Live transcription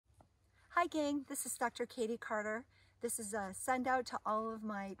Hi gang, this is Dr. Katie Carter. This is a send out to all of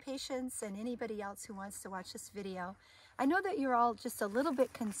my patients and anybody else who wants to watch this video. I know that you're all just a little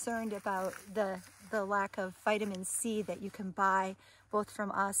bit concerned about the lack of vitamin C that you can buy both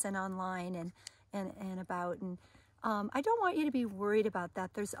from us and online and about. And I don't want you to be worried about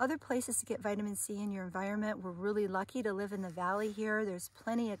that. There's other places to get vitamin C in your environment. We're really lucky to live in the valley here. There's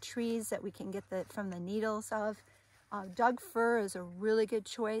plenty of trees that we can get from the needles of. Douglas Fir is a really good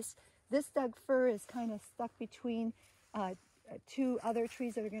choice. This Douglas Fir is kind of stuck between two other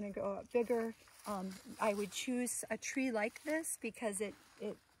trees that are going to grow up bigger. I would choose a tree like this because it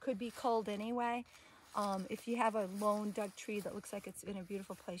could be culled anyway. If you have a lone Doug tree that looks like it's in a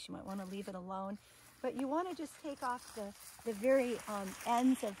beautiful place, you might want to leave it alone. But you want to just take off the very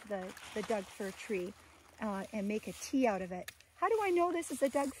ends of the Douglas Fir tree and make a tea out of it. How do I know this is a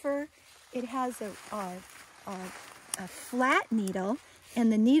Douglas Fir? It has a flat needle, and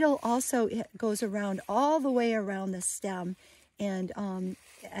the needle also goes around all the way around the stem, and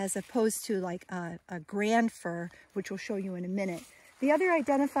as opposed to like a grand fir, which we'll show you in a minute. The other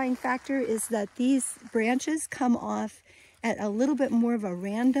identifying factor is that these branches come off at a little bit more of a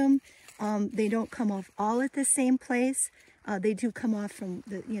random. They don't come off all at the same place. They do come off from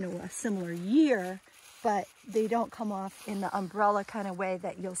a similar year, but they don't come off in the umbrella kind of way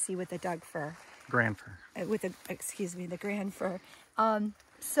that you'll see with the Douglas Fir. Grand fir. The grand fir.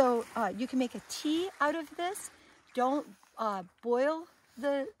 So you can make a tea out of this. Don't boil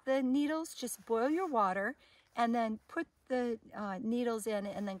the needles, just boil your water and then put the needles in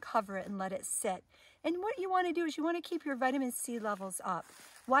and then cover it and let it sit. And what you want to do is you want to keep your vitamin C levels up.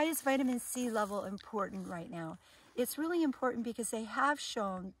 Why is vitamin C level important right now? It's really important because they have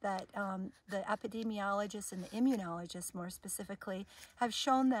shown that the epidemiologists and the immunologists, more specifically, have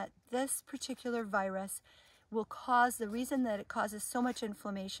shown that this particular virus will cause, the reason that it causes so much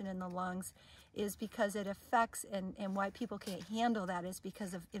inflammation in the lungs is because it affects, and why people can't handle that is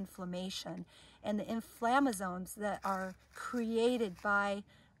because of inflammation. And the inflammasomes that are created by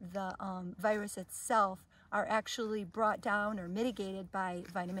the virus itself are actually brought down or mitigated by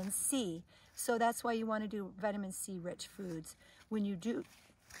vitamin C. So that's why you want to do vitamin C rich foods. When you do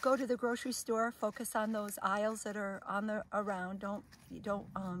go to the grocery store, focus on those aisles that are around. Don't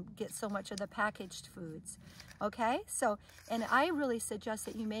get so much of the packaged foods. Okay, so, and I really suggest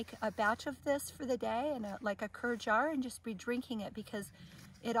that you make a batch of this for the day and like a cur jar and just be drinking it, because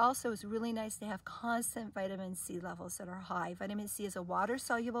it also is really nice to have constant vitamin C levels that are high. Vitamin C is a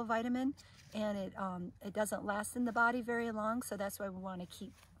water-soluble vitamin, and it doesn't last in the body very long, so that's why we want to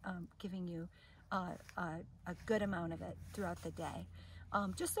keep giving you a good amount of it throughout the day.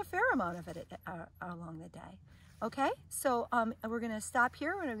 Just a fair amount of it along the day. Okay, so we're going to stop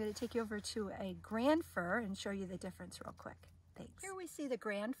here, and I'm going to take you over to a grand fir and show you the difference real quick. Thanks. Here we see the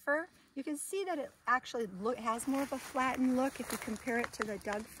grand fir. You can see that it actually has more of a flattened look if you compare it to the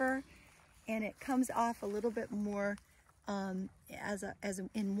Douglas Fir, and it comes off a little bit more as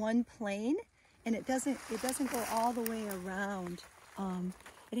in one plane, and it doesn't go all the way around.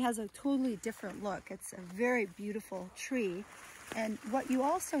 It has a totally different look. It's a very beautiful tree. And what you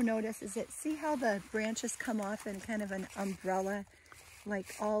also notice is that, see how the branches come off in kind of an umbrella,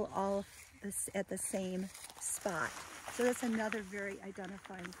 like all this at the same spot. So that's another very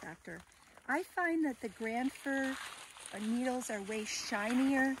identifying factor. I find that the grand fir needles are way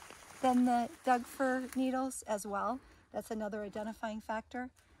shinier than the Douglas Fir needles as well. That's another identifying factor.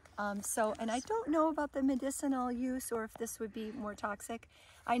 And I don't know about the medicinal use or if this would be more toxic.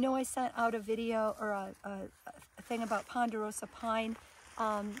 I know I sent out a video or a thing about ponderosa pine.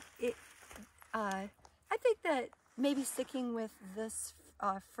 I think that maybe sticking with this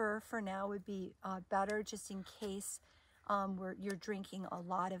fir for now would be better, just in case you're drinking a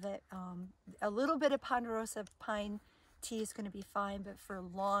lot of it. A little bit of ponderosa pine tea is going to be fine, but for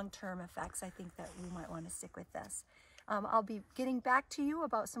long-term effects, I think that we might want to stick with this. I'll be getting back to you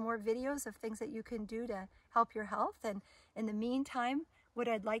about some more videos of things that you can do to help your health. And in the meantime, what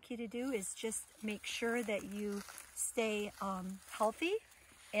I'd like you to do is just make sure that you stay healthy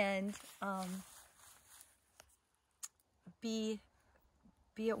and be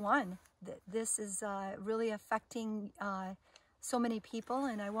at one. This is really affecting so many people,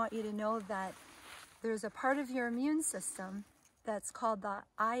 and I want you to know that there's a part of your immune system that's called the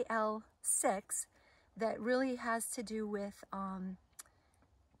IL-6 that really has to do with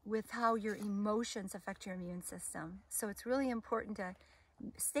how your emotions affect your immune system. So it's really important to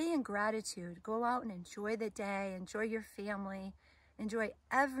stay in gratitude. Go out and enjoy the day, enjoy your family, enjoy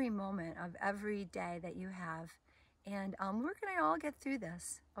every moment of every day that you have. And we're gonna all get through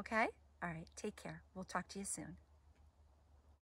this, okay? All right, take care. We'll talk to you soon.